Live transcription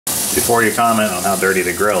Before you comment on how dirty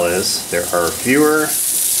the grill is, there are fewer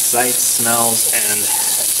sights, smells, and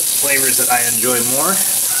flavors that I enjoy more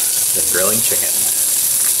than grilling chicken.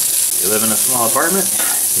 You live in a small apartment,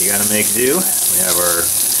 you gotta make do. We have our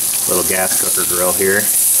little gas cooker grill here.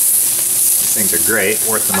 These things are great,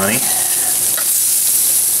 worth the money.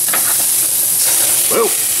 Whoa!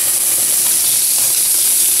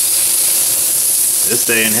 This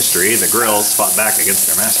day in history, the grills fought back against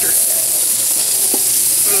their master.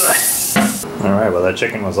 Alright, well that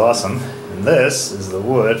chicken was awesome. And this is the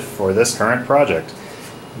wood for this current project.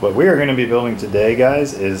 What we are going to be building today,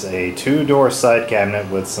 guys, is a 2-door side cabinet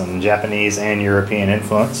with some Japanese and European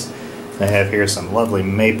influence. I have here some lovely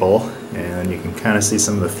maple, and you can kind of see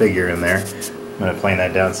some of the figure in there. I'm going to plane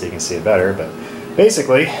that down so you can see it better, but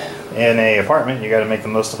basically, in an apartment, you got to make the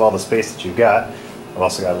most of all the space that you've got. I've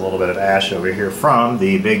also got a little bit of ash over here from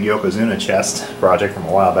the big Yokozuna chest project from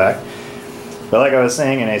a while back. But like I was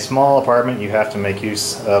saying, in a small apartment, you have to make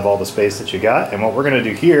use of all the space that you got. And what we're going to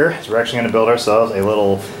do here is we're actually going to build ourselves a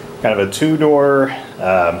little kind of a 2-door,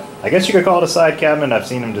 I guess you could call it a side cabinet. I've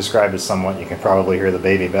seen them described as somewhat. You can probably hear the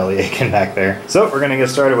baby belly aching back there. So we're going to get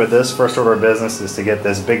started with this. First order of business is to get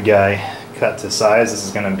this big guy cut to size. This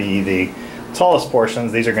is going to be the tallest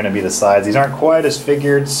portions. These are going to be the sides. These aren't quite as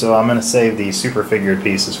figured, so I'm going to save the super figured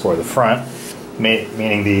pieces for the front,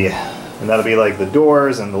 meaning and that'll be like the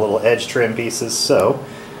doors and the little edge trim pieces. So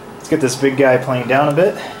let's get this big guy planed down a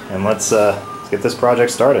bit, and let's get this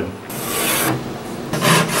project started.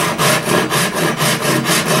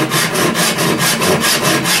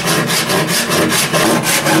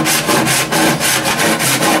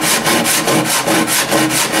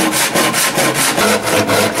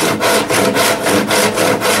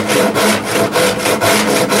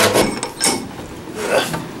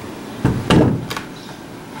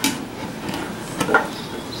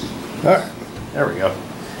 Alright, there we go.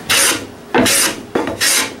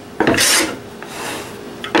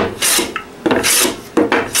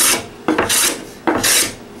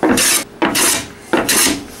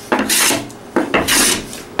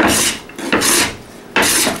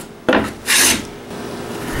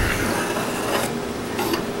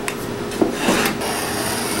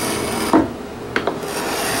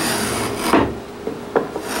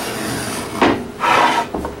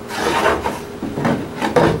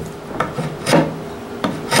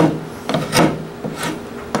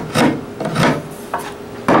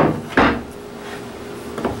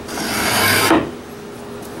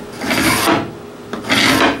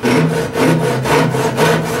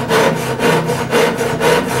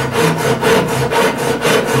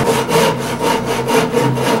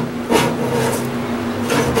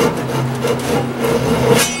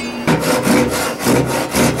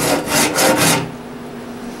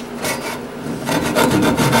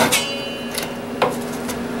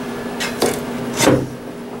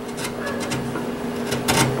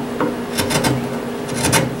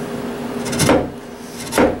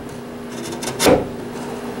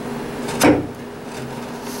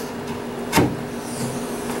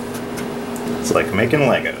 It's like making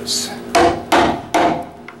Legos.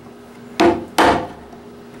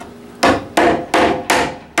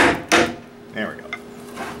 There we go.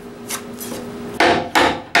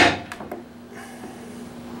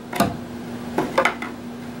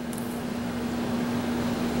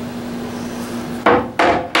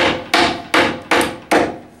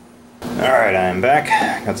 Alright, I'm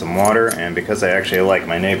back. Got some water, and because I actually like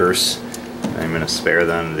my neighbors, I'm going to spare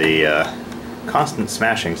them the constant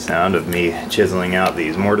smashing sound of me chiseling out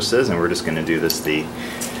these mortises, and we're just going to do this the,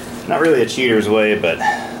 not really a cheater's way, but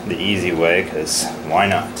the easy way, because why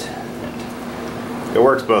not? And it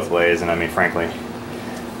works both ways, and I mean, frankly,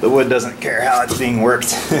 the wood doesn't care how it's being worked,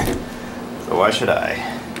 so why should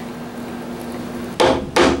I?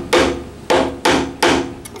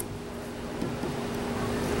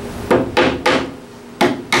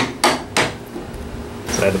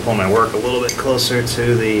 I had to pull my work a little bit closer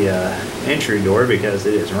to the entry door because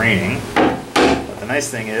it is raining. But the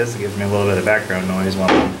nice thing is, it gives me a little bit of background noise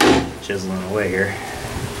while I'm chiseling away here.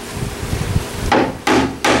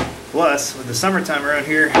 Plus, with the summertime around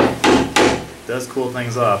here, it does cool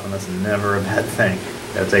things off, and that's never a bad thing.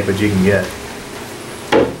 Gotta take what you can get.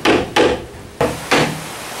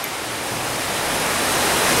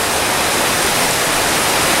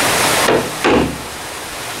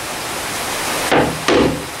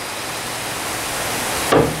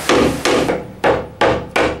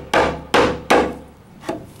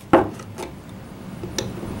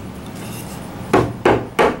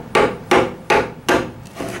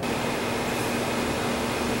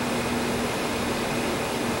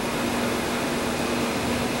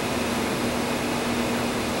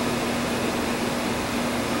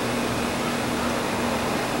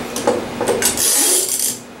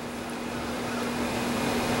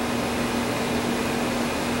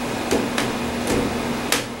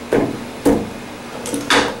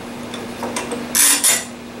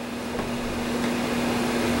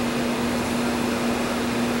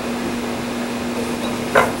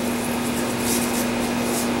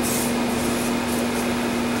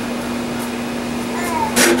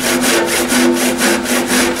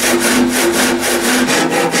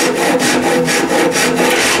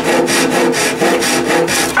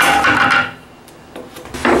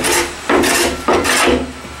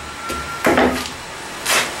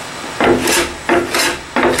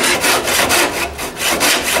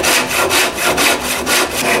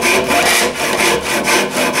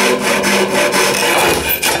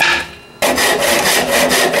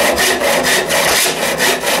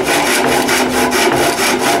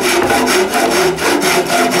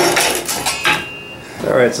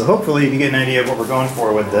 Alright, so hopefully you can get an idea of what we're going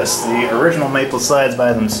for with this. The original maple sides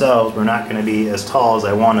by themselves were not going to be as tall as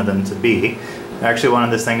I wanted them to be. I actually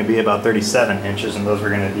wanted this thing to be about 37 inches, and those were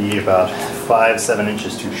going to be about 5-7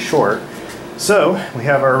 inches too short. So we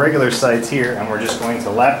have our regular sides here, and we're just going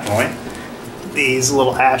to lap joint these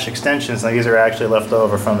little ash extensions. Now these are actually left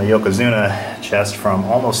over from the Yokozuna chest from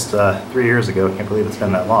almost 3 years ago. Can't believe it's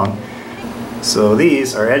been that long. So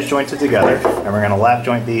these are edge jointed together, and we're going to lap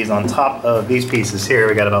joint these on top of these pieces here.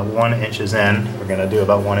 We got about 1 inches in. We're going to do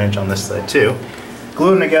about 1 inch on this side too.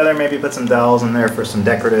 Glue them together, maybe put some dowels in there for some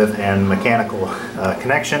decorative and mechanical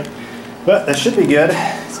connection. But that should be good.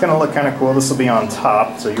 It's going to look kind of cool. This will be on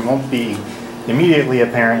top, so you won't be immediately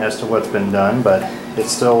apparent as to what's been done, but it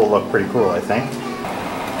still will look pretty cool, I think.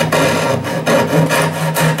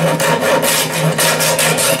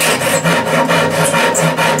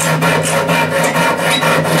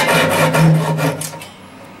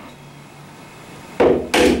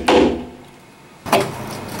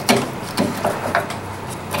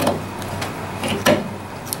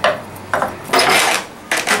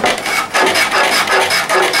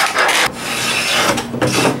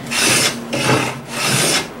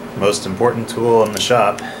 Most important tool in the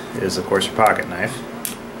shop is, of course, your pocket knife.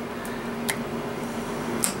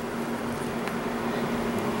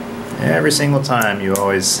 Every single time you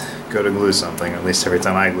always go to glue something, at least every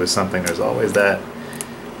time I glue something, there's always that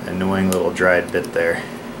annoying little dried bit there.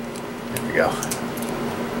 There we go.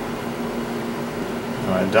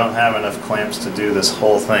 Now, I don't have enough clamps to do this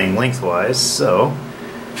whole thing lengthwise, so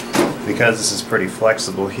because this is pretty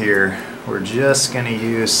flexible here, we're just going to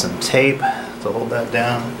use some tape to hold that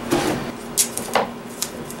down.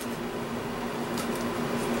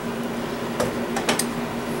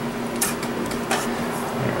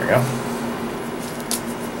 There we go.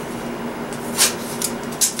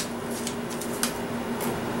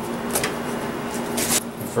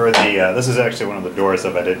 For the, this is actually one of the doors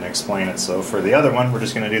if I didn't explain it, so for the other one we're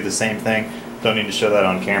just going to do the same thing. Don't need to show that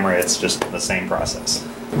on camera, it's just the same process.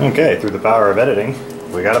 Okay, through the power of editing,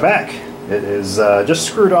 we got it back. It is just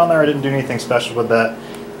screwed on there. I didn't do anything special with that.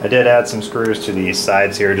 I did add some screws to the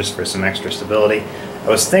sides here just for some extra stability. I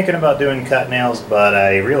was thinking about doing cut nails, but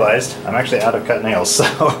I realized I'm actually out of cut nails, so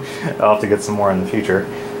I'll have to get some more in the future.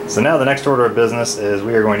 So now the next order of business is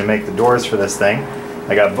we are going to make the doors for this thing.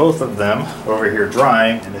 I got both of them over here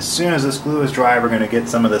drying, and as soon as this glue is dry, we're going to get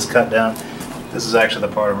some of this cut down. This is actually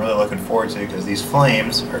the part I'm really looking forward to because these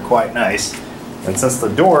flames are quite nice. And since the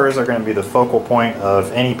doors are going to be the focal point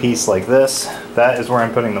of any piece like this, that is where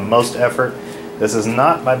I'm putting the most effort. This is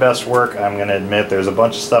not my best work, I'm going to admit. There's a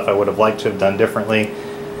bunch of stuff I would have liked to have done differently.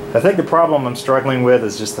 I think the problem I'm struggling with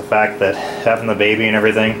is just the fact that having the baby and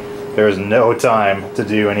everything, there's no time to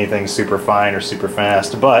do anything super fine or super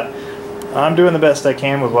fast. But I'm doing the best I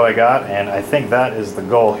can with what I got, and I think that is the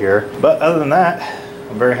goal here. But other than that,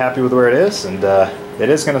 I'm very happy with where it is, and it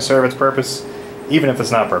is going to serve its purpose, even if it's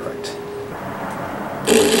not perfect.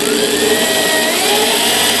 So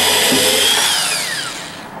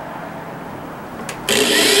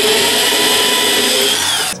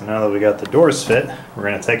now that we got the doors fit, we're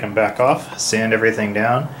going to take them back off, sand everything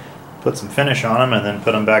down, put some finish on them, and then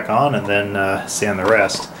put them back on, and then sand the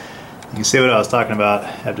rest. You can see what I was talking about. I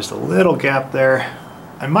have just a little gap there.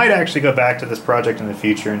 I might actually go back to this project in the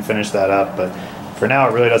future and finish that up, but for now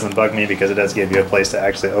it really doesn't bug me because it does give you a place to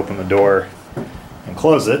actually open the door and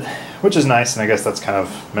close it, which is nice, and I guess that's kind of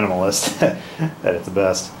minimalist at its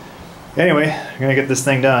best. Anyway, I'm going to get this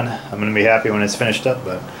thing done. I'm going to be happy when it's finished up,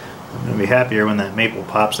 but I'm going to be happier when that maple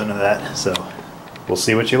pops into that, so we'll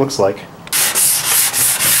see what she looks like.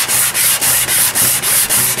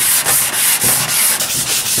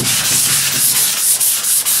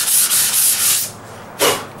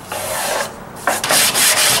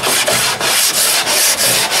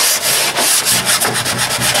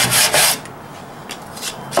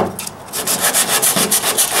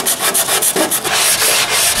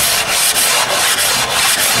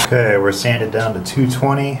 Okay, we're sanded down to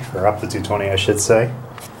 220, or up to 220 I should say.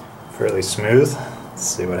 Fairly smooth. Let's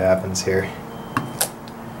see what happens here.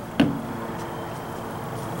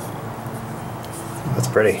 That's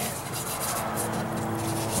pretty.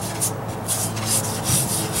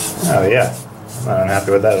 Oh yeah, I'm not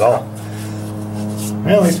unhappy with that at all.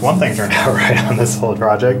 Well, at least one thing turned out right on this whole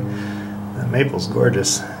project. That maple's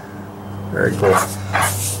gorgeous. Very cool.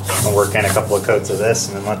 I'm going to work in a couple of coats of this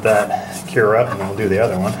and then let that cure up, and then we'll do the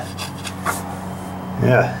other one.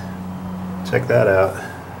 Yeah, check that out.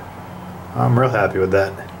 I'm real happy with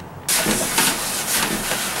that.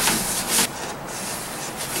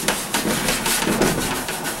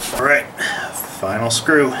 Alright, final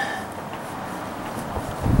screw.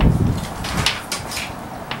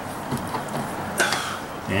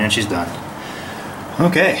 And she's done.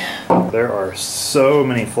 Okay, there are so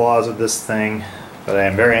many flaws with this thing, but I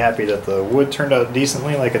am very happy that the wood turned out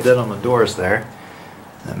decently like it did on the doors there.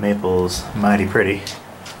 That maple's mighty pretty.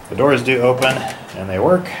 The doors do open and they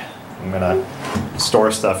work. I'm gonna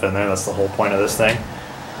store stuff in there, that's the whole point of this thing.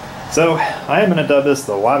 So I am gonna dub this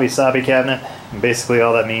the Wabi Sabi cabinet, and basically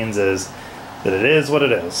all that means is that it is what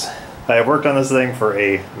it is. I have worked on this thing for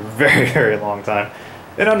a very, very long time,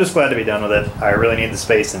 and I'm just glad to be done with it. I really need the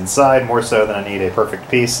space inside more so than I need a perfect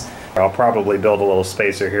piece. I'll probably build a little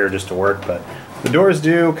spacer here just to work, but the doors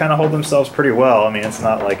do kind of hold themselves pretty well. I mean, it's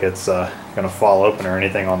not like it's gonna fall open or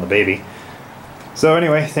anything on the baby. So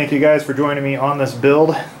anyway, thank you guys for joining me on this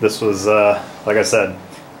build. This was, like I said,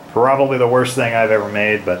 probably the worst thing I've ever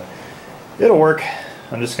made, but it'll work.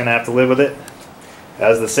 I'm just gonna have to live with it.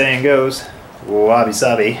 As the saying goes, Wabi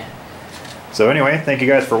Sabi. So anyway, thank you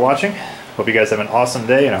guys for watching. Hope you guys have an awesome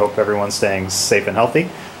day, and I hope everyone's staying safe and healthy.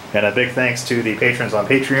 And a big thanks to the patrons on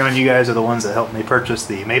Patreon. You guys are the ones that helped me purchase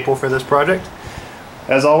the maple for this project.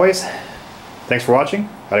 As always, thanks for watching.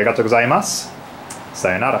 Arigatou gozaimasu.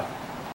 Sayonara.